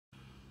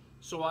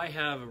So I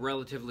have a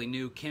relatively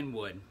new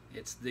Kenwood.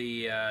 It's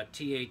the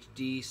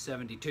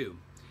TH-D72.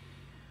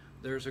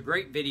 There's a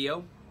great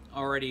video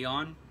already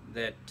on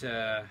that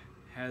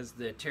has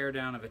the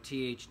teardown of a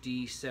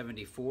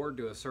TH-D74.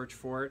 Do a search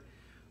for it.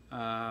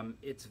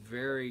 It's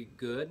very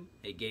good.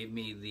 It gave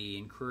me the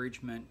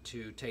encouragement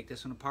to take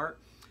this one apart.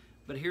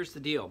 But here's the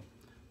deal.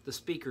 The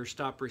speaker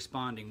stopped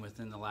responding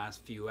within the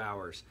last few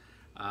hours.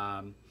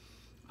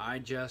 I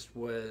just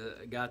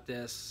got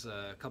this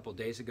a couple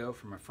days ago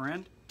from a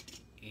friend,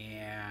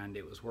 and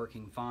it was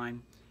working fine,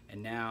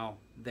 and now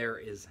there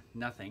is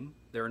nothing.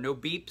 There are no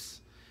beeps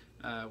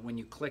when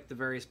you click the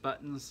various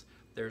buttons.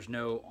 There's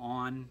no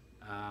on,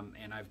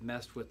 and I've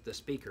messed with the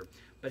speaker.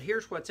 But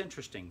here's what's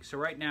interesting. So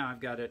right now I've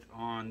got it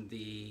on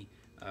the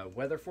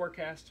weather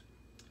forecast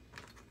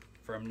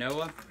from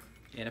NOAA,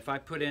 and if I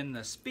put in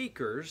the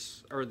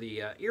speakers or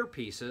the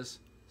earpieces,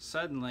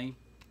 suddenly,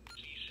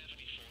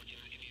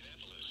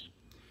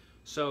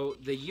 so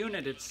the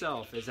unit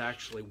itself is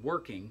actually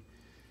working.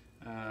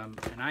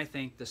 And I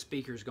think the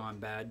speaker's gone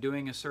bad.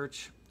 Doing a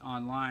search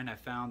online, I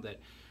found that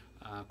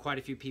quite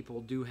a few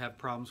people do have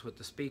problems with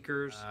the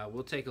speakers.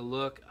 We'll take a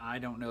look. I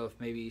don't know if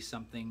maybe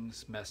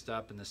something's messed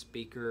up and the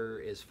speaker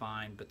is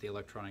fine, but the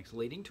electronics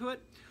leading to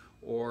it,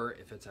 or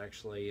if it's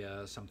actually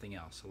something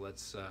else. So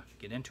let's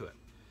get into it.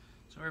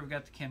 So here we've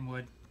got the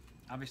Kenwood,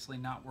 obviously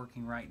not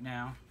working right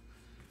now.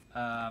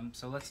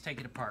 So let's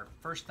take it apart.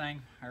 First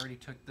thing, I already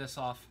took this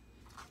off.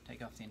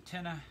 Take off the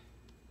antenna.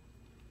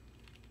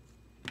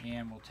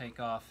 And we'll take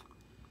off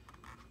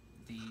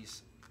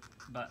these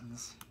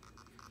buttons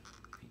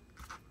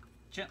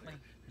gently.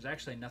 There's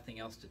actually nothing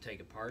else to take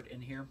apart in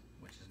here,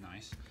 which is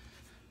nice.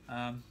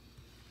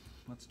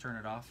 Let's turn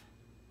it off.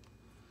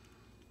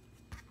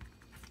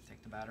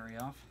 Take the battery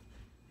off.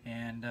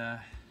 And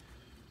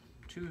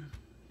two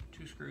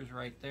screws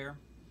right there.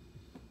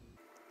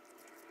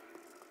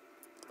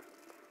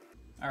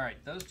 All right,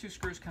 those two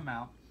screws come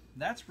out.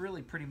 That's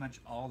really pretty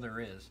much all there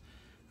is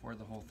for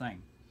the whole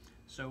thing.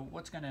 So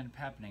what's going to end up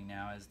happening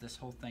now is this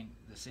whole thing,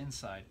 this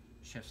inside,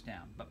 shifts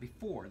down. But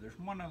before, there's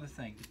one other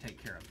thing to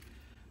take care of.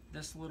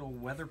 This little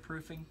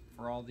weatherproofing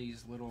for all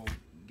these little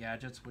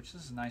gadgets, which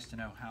this is nice to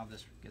know how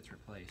this gets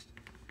replaced.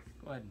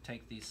 Go ahead and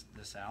take this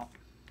out.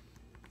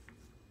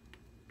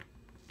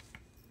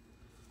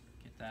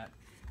 Get that.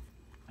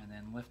 And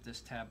then lift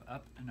this tab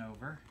up and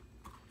over.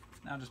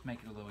 Now just make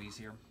it a little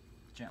easier.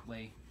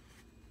 Gently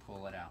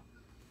pull it out.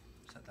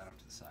 Set that off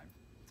to the side.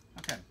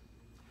 Okay,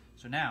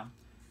 so now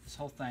this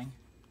whole thing,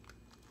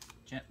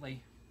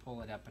 gently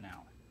pull it up and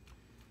out,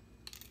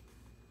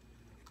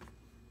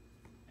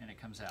 and it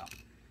comes out.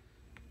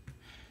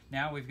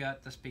 Now we've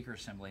got the speaker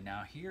assembly.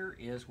 Now here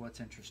is what's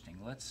interesting.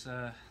 Let's do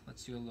a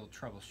little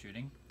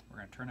troubleshooting. We're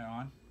going to turn it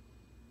on.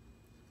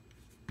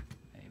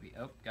 Maybe,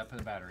 oh, got to put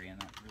the battery in.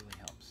 That really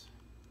helps.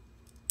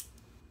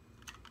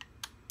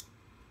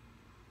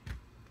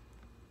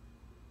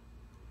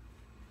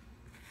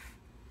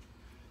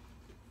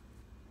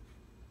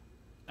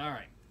 All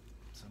right,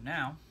 so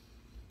now,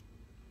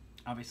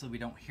 obviously we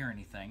don't hear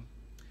anything,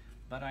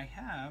 but I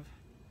have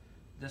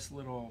this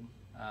little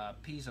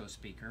piezo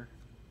speaker,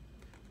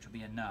 which will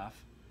be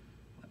enough.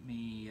 Let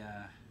me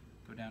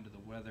go down to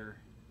the weather,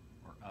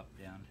 or up,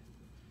 down,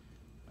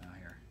 well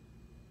here.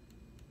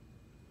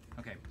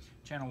 Okay,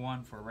 channel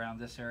 1 for around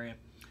this area.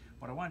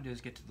 What I want to do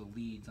is get to the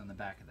leads on the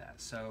back of that.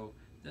 So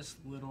this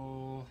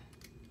little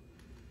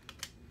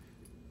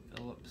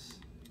Phillips,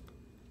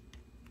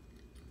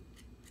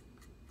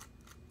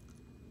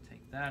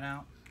 that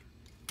out,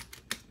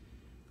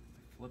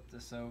 flip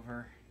this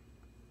over,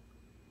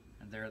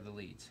 and there are the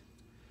leads.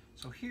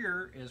 So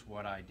here is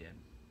what I did.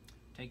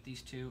 Take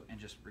these two and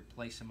just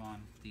replace them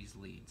on these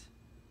leads.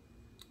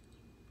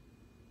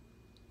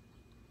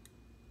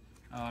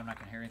 Oh, I'm not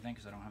going to hear anything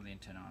because I don't have the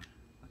antenna on.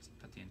 Let's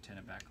put the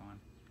antenna back on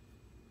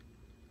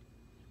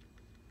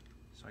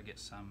so I get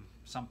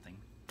something.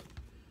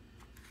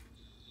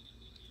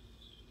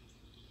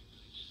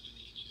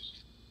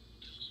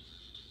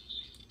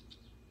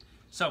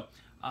 So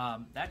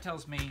that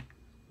tells me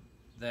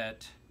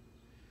that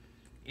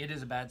it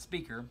is a bad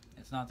speaker.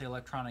 It's not the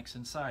electronics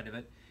inside of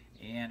it,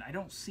 and I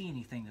don't see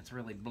anything that's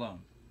really blown.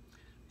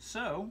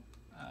 So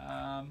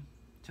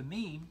to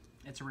me,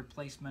 it's a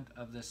replacement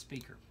of this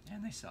speaker,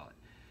 and they sell it.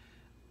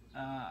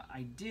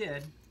 I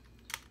did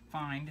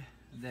find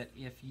that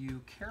if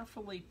you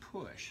carefully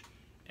push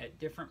at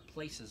different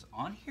places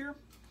on here,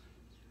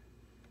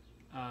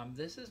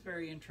 this is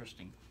very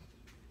interesting.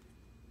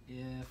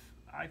 If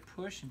I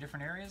push in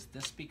different areas,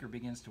 this speaker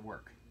begins to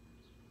work.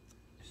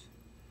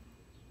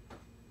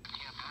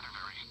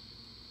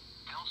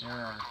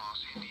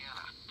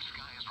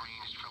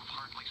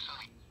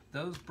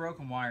 Those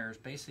broken wires,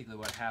 basically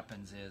what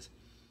happens is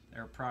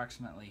they're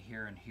approximately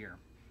here and here.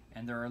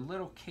 And there are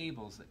little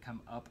cables that come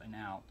up and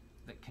out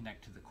that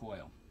connect to the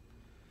coil.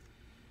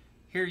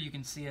 Here you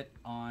can see it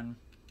on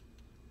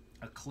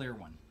a clear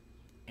one.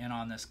 And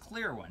on this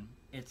clear one,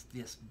 it's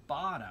this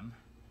bottom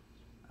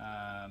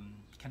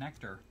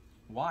connector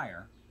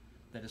wire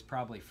that is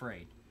probably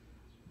frayed,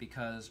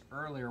 because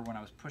earlier when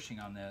I was pushing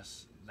on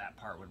this, that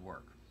part would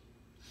work.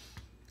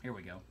 Here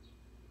we go.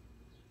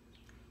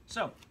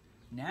 So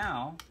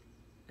now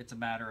it's a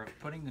matter of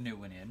putting the new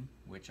one in,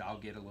 which I'll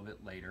get a little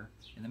bit later.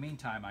 In the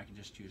meantime, I can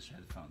just use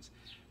headphones.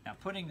 Now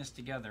putting this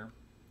together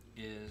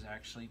is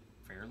actually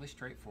fairly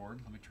straightforward.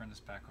 Let me turn this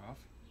back off.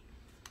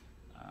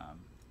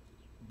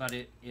 But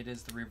it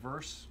is the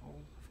reverse,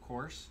 of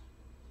course,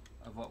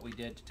 of what we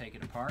did to take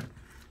it apart,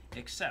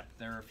 except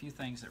there are a few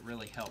things that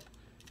really help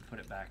to put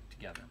it back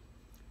together.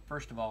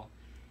 First of all,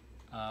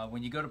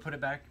 when you go to put it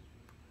back,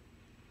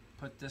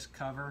 put this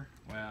cover,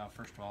 well,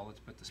 first of all, let's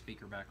put the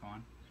speaker back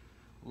on.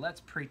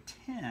 Let's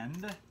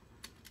pretend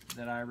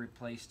that I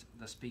replaced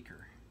the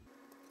speaker.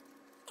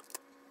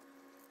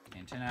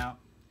 Antenna out,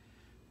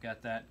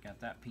 got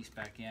that piece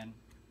back in,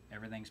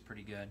 everything's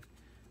pretty good.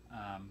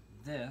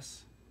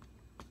 This,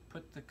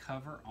 put the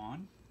cover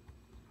on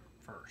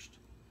first.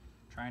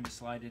 Trying to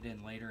slide it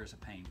in later is a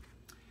pain.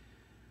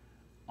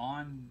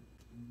 On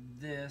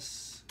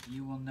this,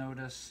 you will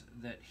notice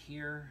that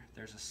here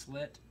there's a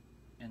slit,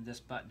 and this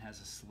button has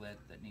a slit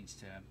that needs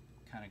to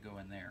kind of go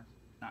in there.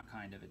 Not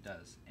kind of, it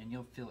does. And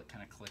you'll feel it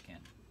kind of click in.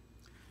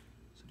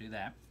 So do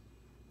that.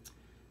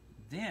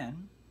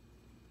 Then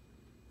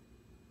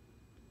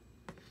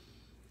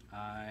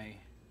I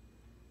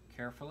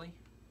carefully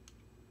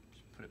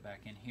just put it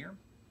back in here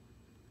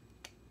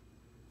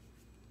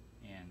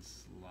and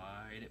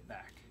slide it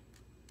back.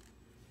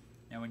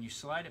 Now when you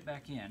slide it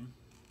back in,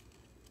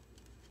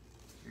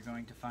 you're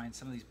going to find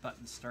some of these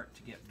buttons start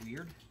to get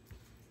weird,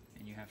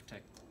 and you have to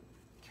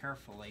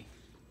carefully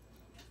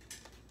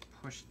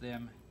push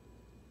them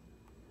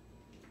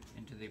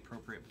into the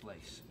appropriate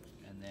place,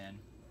 and then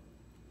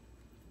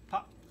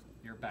pop,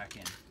 you're back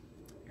in.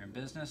 You're in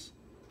business,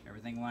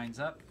 everything lines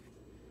up.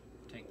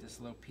 Take this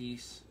little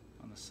piece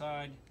on the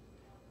side,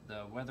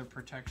 the weather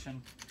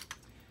protection.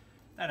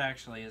 That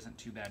actually isn't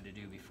too bad to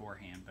do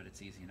beforehand, but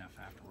it's easy enough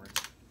afterwards.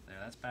 There,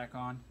 that's back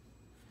on.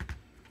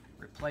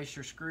 Replace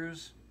your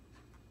screws,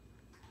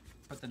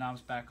 put the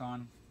knobs back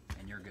on,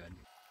 and you're good.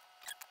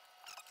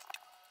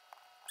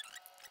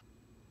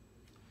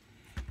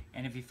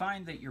 And if you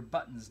find that your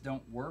buttons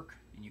don't work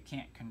and you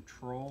can't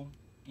control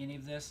any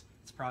of this,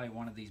 it's probably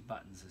one of these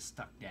buttons is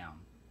stuck down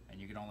and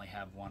you can only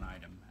have one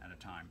item at a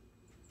time.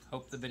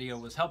 Hope the video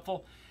was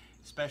helpful,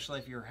 especially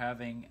if you're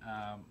having,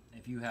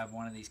 if you have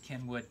one of these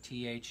Kenwood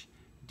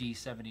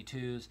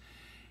TH-D72s,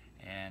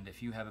 and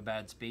if you have a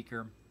bad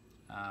speaker,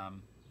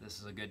 this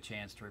is a good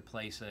chance to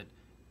replace it.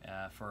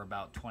 For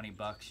about 20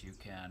 bucks you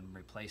can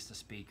replace the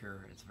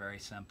speaker. It's very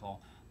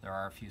simple. There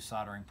are a few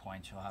soldering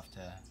points you'll have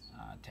to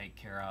take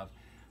care of,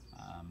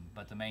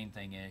 but the main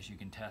thing is you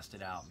can test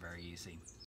it out very easy.